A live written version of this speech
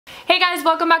Hey guys,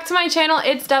 welcome back to my channel.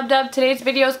 It's Dub Dub. Today's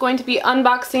video is going to be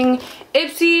unboxing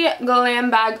Ipsy Glam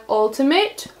Bag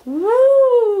Ultimate.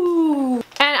 Woo! And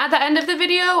at the end of the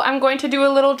video, I'm going to do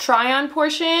a little try-on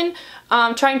portion,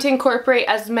 trying to incorporate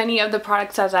as many of the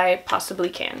products as I possibly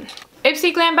can.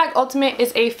 Ipsy Glam Bag Ultimate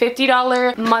is a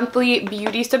 $50 monthly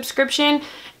beauty subscription,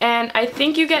 and I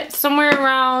think you get somewhere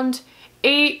around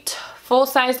 8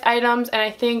 full-sized items and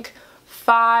I think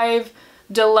 5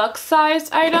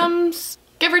 deluxe-sized items,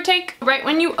 give or take. Right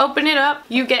when you open it up,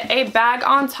 you get a bag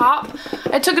on top.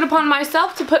 I took it upon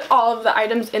myself to put all of the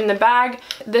items in the bag.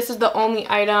 This is the only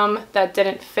item that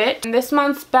didn't fit. And this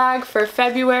month's bag for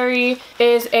February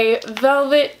is a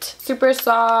velvet, super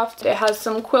soft. It has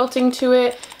some quilting to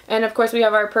it. And of course we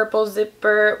have our purple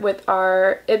zipper with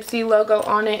our Ipsy logo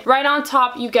on it. Right on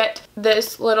top you get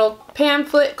this little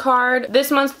pamphlet card.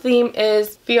 This month's theme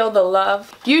is Feel the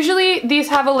Love. Usually these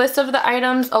have a list of the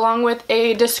items along with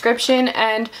a description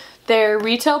and their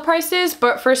retail prices,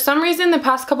 but for some reason the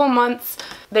past couple months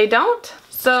they don't.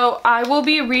 So I will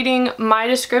be reading my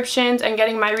descriptions and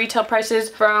getting my retail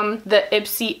prices from the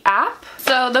Ipsy app.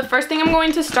 So the first thing I'm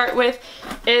going to start with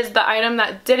is the item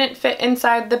that didn't fit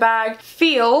inside the bag.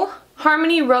 Feel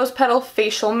Harmony Rose Petal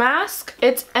Facial Mask.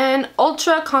 It's an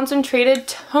ultra concentrated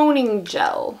toning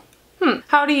gel.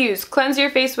 How to use. Cleanse your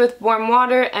face with warm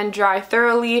water and dry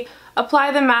thoroughly.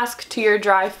 Apply the mask to your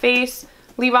dry face.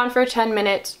 Leave on for 10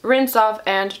 minutes. Rinse off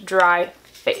and dry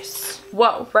face.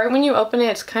 Whoa, right when you open it,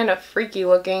 it's kind of freaky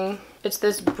looking. It's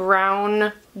this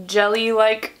brown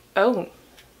jelly-like,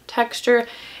 texture.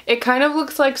 It kind of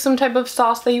looks like some type of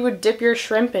sauce that you would dip your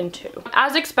shrimp into.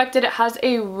 As expected, it has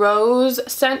a rose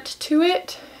scent to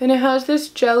it, and it has this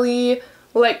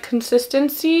jelly-like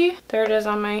consistency. There it is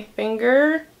on my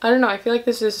finger. I don't know, I feel like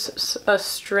this is a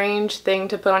strange thing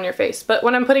to put on your face, but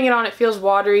when I'm putting it on, it feels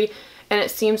watery, and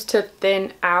it seems to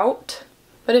thin out.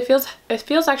 But it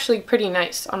feels actually pretty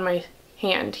nice on my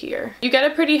hand here. You get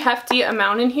a pretty hefty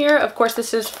amount in here. Of course,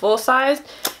 this is full size,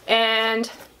 and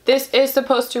this is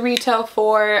supposed to retail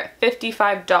for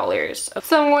 $55.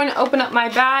 So I'm going to open up my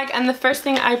bag, and the first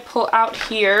thing I pull out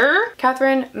here,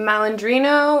 Catherine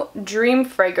Malandrino Dream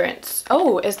Fragrance.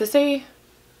 Oh, is this a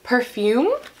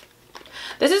perfume?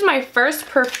 This is my first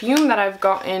perfume that I've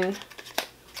gotten.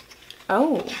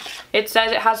 Oh. It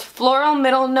says it has floral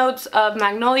middle notes of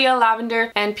magnolia, lavender,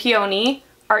 and peony,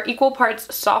 are equal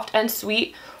parts soft and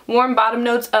sweet. Warm bottom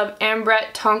notes of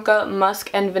ambrette, tonka, musk,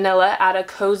 and vanilla add a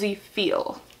cozy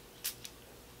feel.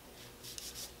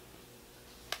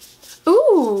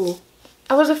 Ooh!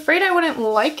 I was afraid I wouldn't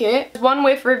like it. One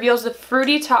whiff reveals the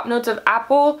fruity top notes of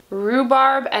apple,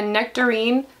 rhubarb, and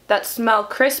nectarine that smell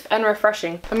crisp and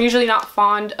refreshing. I'm usually not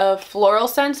fond of floral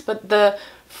scents, but the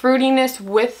fruitiness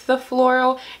with the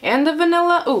floral and the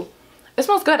vanilla, ooh, it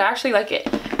smells good. I actually like it.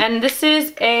 And this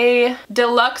is a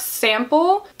deluxe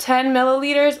sample, 10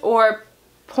 milliliters or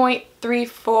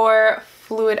 0.34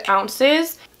 fluid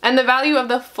ounces. And the value of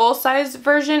the full-size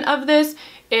version of this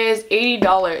is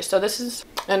 $80. So this is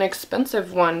an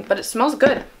expensive one, but it smells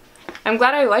good. I'm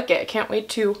glad I like it. I can't wait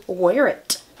to wear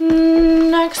it.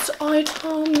 Next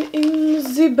item in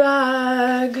the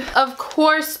bag. Of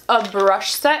course, a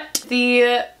brush set.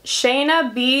 The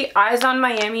Shayna B Eyes on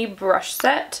Miami brush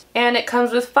set. And it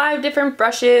comes with 5 different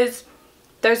brushes.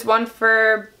 There's one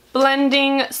for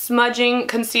blending, smudging,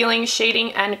 concealing,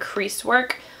 shading, and crease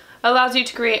work. Allows you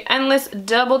to create endless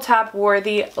double tap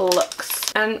worthy looks.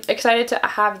 I'm excited to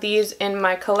have these in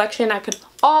my collection. I could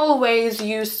always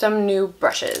use some new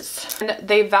brushes. And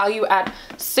they value at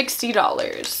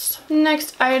 $60.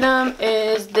 Next item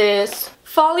is this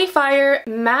Folly Fire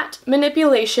Matte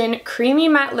Manipulation Creamy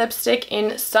Matte Lipstick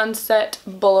in Sunset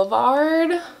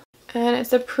Boulevard. And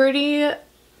it's a pretty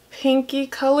pinky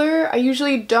color. I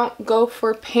usually don't go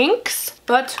for pinks,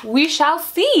 but we shall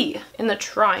see in the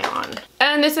try-on.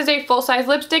 And this is a full-size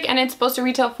lipstick, and it's supposed to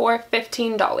retail for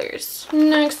 $15.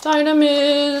 Next item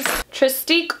is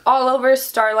Trestique All Over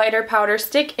Starlighter Powder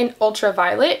Stick in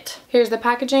Ultraviolet. Here's the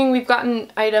packaging. We've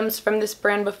gotten items from this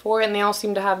brand before, and they all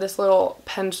seem to have this little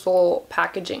pencil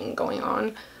packaging going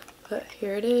on. But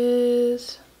here it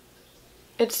is.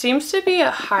 It seems to be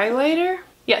a highlighter.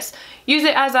 Yes, use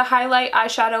it as a highlight,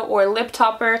 eyeshadow, or lip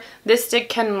topper. This stick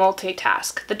can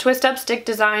multitask. The twist-up stick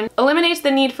design eliminates the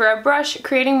need for a brush,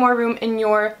 creating more room in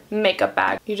your makeup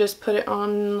bag. You just put it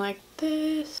on like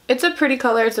this. It's a pretty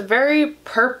color. It's a very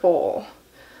purple,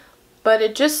 but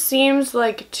it just seems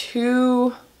like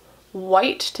too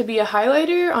white to be a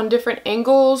highlighter on different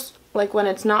angles. Like when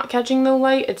it's not catching the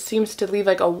light, it seems to leave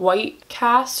like a white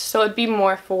cast, so it'd be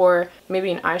more for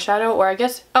maybe an eyeshadow, or I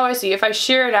guess, oh I see, if I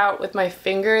shear it out with my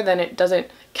finger then it doesn't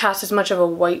cast as much of a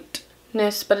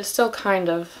whiteness, but it's still kind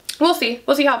of, we'll see.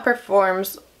 We'll see how it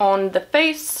performs on the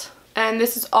face. And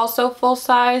this is also full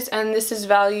size, and this is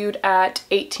valued at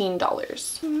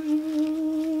 $18.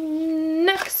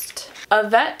 Next,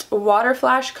 Avette Water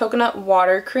Flash Coconut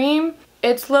Water Cream.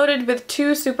 It's loaded with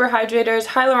 2 super hydrators,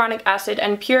 hyaluronic acid,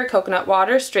 and pure coconut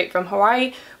water straight from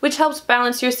Hawaii, which helps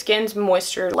balance your skin's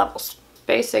moisture levels.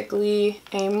 Basically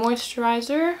a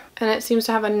moisturizer, and it seems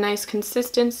to have a nice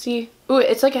consistency. Ooh,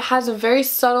 it's like it has a very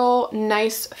subtle,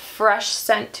 nice, fresh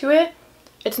scent to it.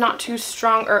 It's not too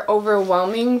strong or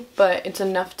overwhelming, but it's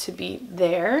enough to be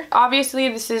there. Obviously,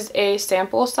 this is a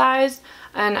sample size,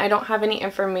 and I don't have any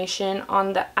information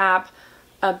on the app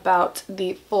about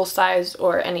the full size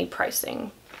or any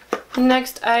pricing.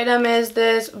 Next item is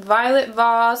this Violet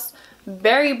Voss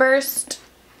Berry Burst.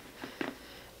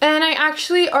 And I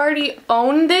actually already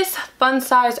own this fun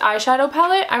size eyeshadow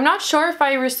palette. I'm not sure if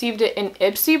I received it in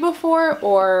Ipsy before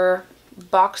or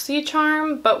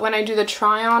BoxyCharm, but when I do the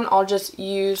try on, I'll just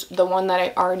use the one that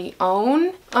I already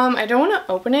own. I don't want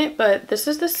to open it, but this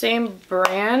is the same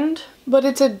brand, but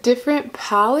it's a different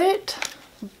palette.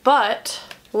 But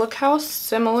look how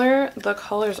similar the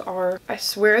colors are. I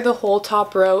swear the whole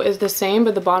top row is the same,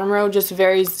 but the bottom row just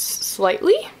varies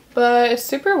slightly. But it's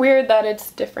super weird that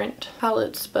it's different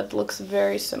palettes, but looks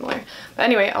very similar. But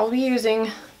anyway, I'll be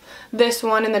using this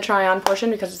one in the try on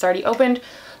portion because it's already opened,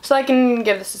 so I can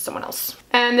give this to someone else.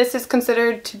 And this is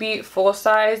considered to be full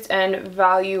size and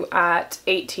value at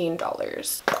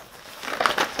 $18.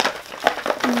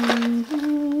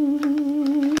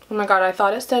 Oh my god, I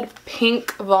thought it said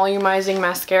pink volumizing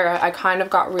mascara. I kind of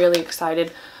got really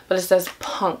excited, but it says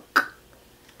punk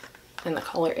and the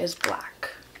color is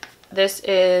black. This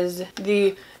is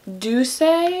the Douce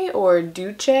or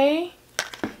Douce,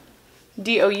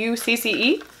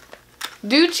 D-O-U-C-C-E,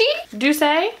 Douce,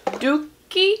 Douce,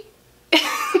 Dookie.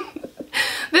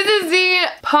 This is the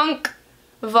Punk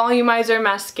Volumizer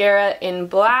Mascara in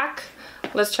black.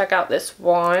 Let's check out this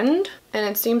wand. And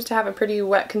it seems to have a pretty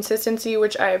wet consistency,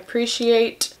 which I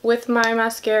appreciate with my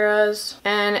mascaras.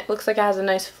 And it looks like it has a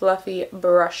nice fluffy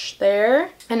brush there.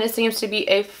 And it seems to be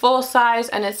a full size,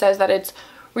 and it says that it's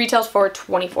retails for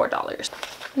 $24.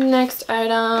 Next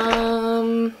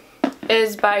item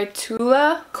is by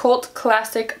Tula Cult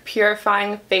Classic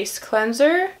Purifying Face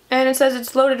Cleanser. And it says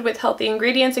it's loaded with healthy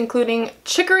ingredients including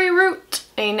chicory root,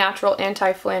 a natural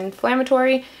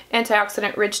anti-inflammatory,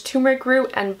 antioxidant-rich turmeric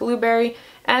root, and blueberry,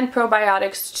 and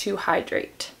probiotics to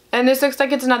hydrate. And this looks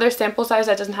like it's another sample size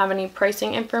that doesn't have any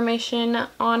pricing information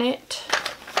on it.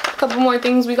 Couple more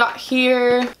things we got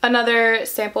here. Another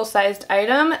sample sized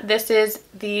item. This is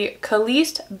the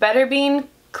Khalees Better Bean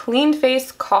Clean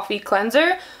Face Coffee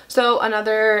Cleanser. So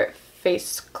another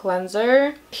face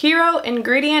cleanser. Hero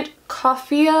ingredient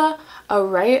Coffea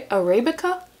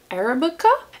Arabica,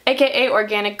 aka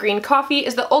organic green coffee,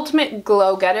 is the ultimate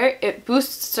glow getter. It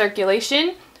boosts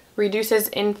circulation, reduces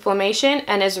inflammation,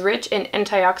 and is rich in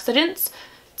antioxidants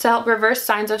to help reverse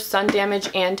signs of sun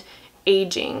damage and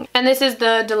aging. And this is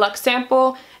the deluxe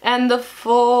sample, and the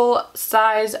full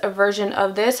size version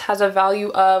of this has a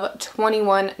value of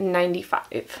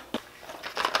 $21.95.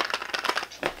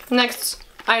 Next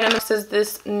item is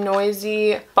this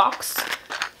Noisy box.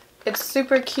 It's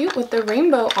super cute with the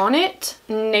rainbow on it.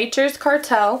 Nature's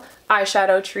Cartel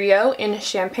eyeshadow trio in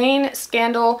Champagne,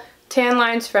 Scandal, Tan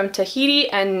Lines from Tahiti,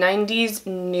 and 90s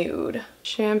Nude.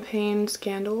 Champagne,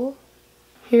 Scandal.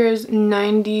 Here's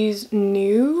 90s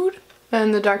Nude.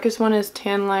 And the darkest one is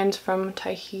Tan Lines from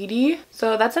Tahiti.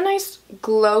 So that's a nice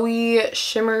glowy,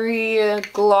 shimmery,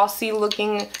 glossy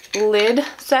looking lid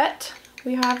set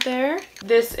we have there.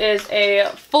 This is a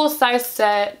full size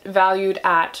set valued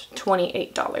at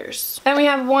 $28. Then we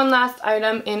have one last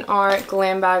item in our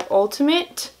Glam Bag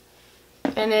Ultimate.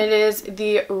 And it is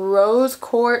the Rose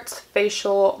Quartz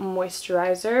Facial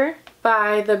Moisturizer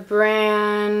by the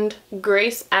brand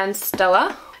Grace and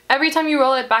Stella. Every time you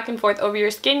roll it back and forth over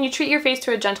your skin, you treat your face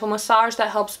to a gentle massage that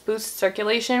helps boost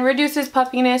circulation, reduces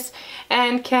puffiness,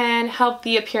 and can help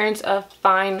the appearance of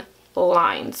fine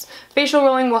lines. Facial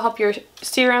rolling will help your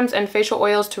serums and facial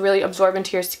oils to really absorb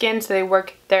into your skin so they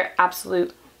work their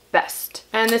absolute best.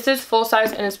 And this is full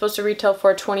size and it's supposed to retail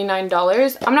for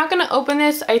 $29. I'm not going to open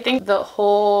this. I think the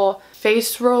whole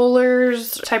face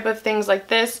rollers type of things like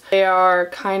this, they are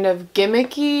kind of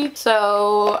gimmicky.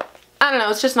 So I don't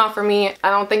know, it's just not for me. I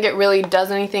don't think it really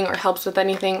does anything or helps with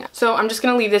anything. So I'm just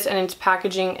gonna leave this in its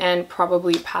packaging and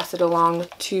probably pass it along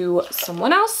to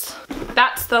someone else.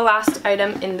 That's the last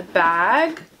item in the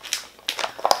bag.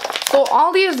 So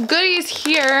all these goodies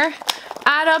here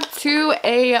add up to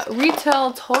a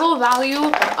retail total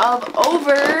value of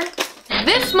over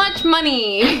this much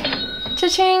money.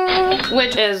 Cha-ching!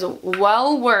 Which is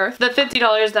well worth the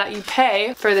 $50 that you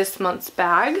pay for this month's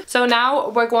bag. So now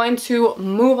we're going to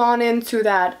move on into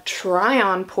that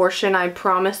try-on portion I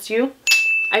promised you.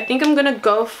 I think I'm gonna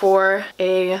go for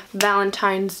a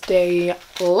Valentine's Day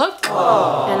look.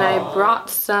 Aww. And I brought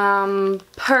some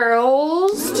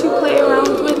pearls to play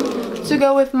around with to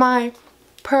go with my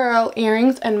pearl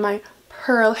earrings and my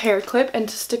pearl hair clip and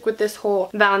to stick with this whole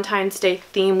Valentine's Day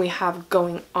theme we have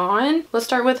going on. Let's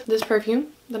start with this perfume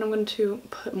that I'm going to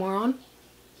put more on.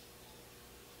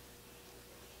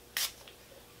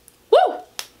 Woo!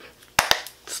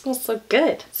 It smells so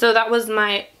good. So that was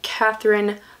my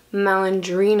Catherine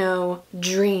Malandrino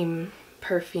Dream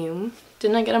perfume.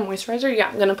 Didn't I get a moisturizer? Yeah,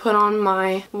 I'm gonna put on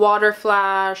my Water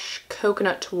Flash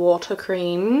Coconut Water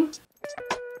Cream.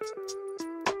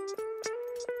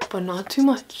 But not too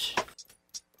much.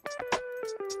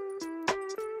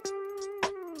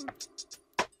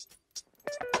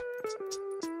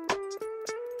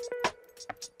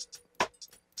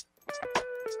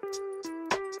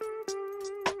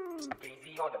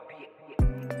 Jaycee on the beat.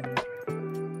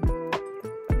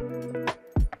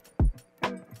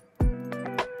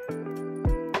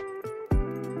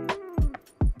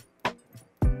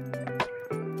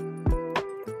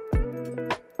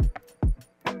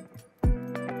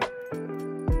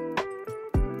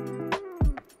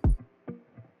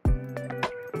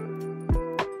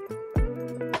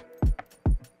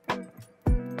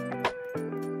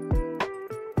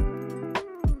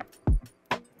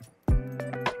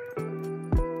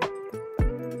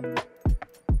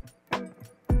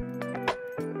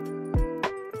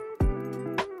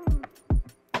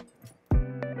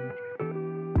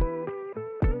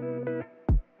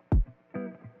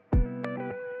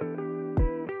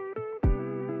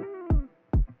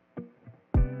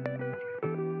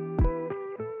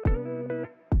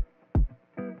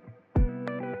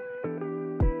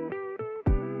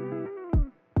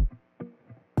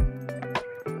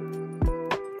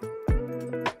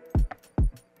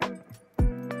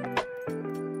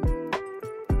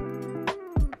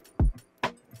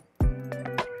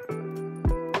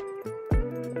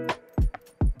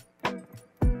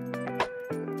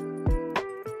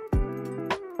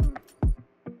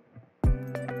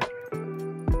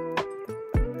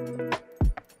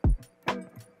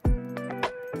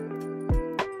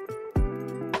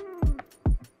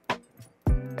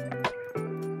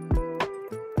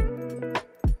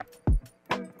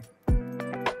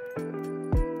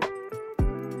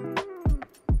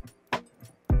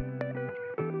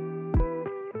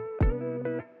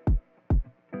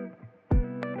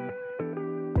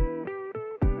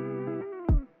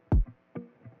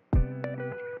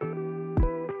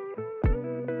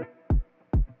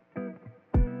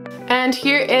 And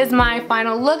here is my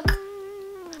final look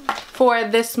for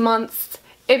this month's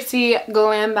Ipsy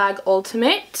Glam Bag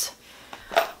Ultimate.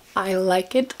 I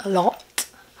like it a lot.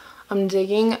 I'm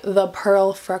digging the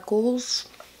pearl freckles.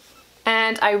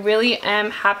 And I really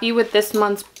am happy with this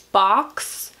month's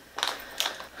box.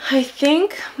 I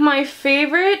think my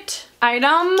favorite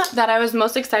item that I was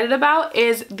most excited about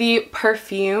is the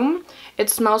perfume. It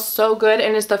smells so good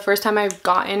and it's the first time I've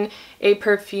gotten a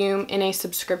perfume in a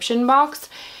subscription box.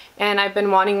 And I've been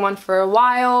wanting one for a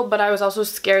while, but I was also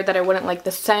scared that I wouldn't like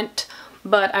the scent.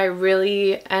 But I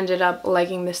really ended up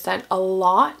liking the scent a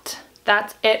lot.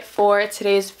 That's it for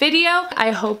today's video.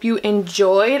 I hope you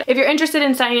enjoyed. If you're interested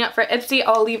in signing up for Ipsy,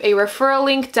 I'll leave a referral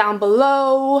link down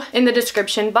below in the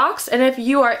description box. And if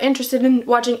you are interested in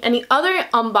watching any other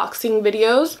unboxing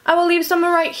videos, I will leave some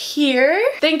right here.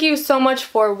 Thank you so much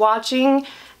for watching,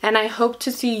 and I hope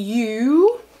to see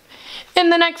you in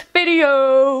the next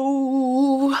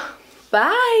video.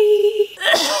 Bye.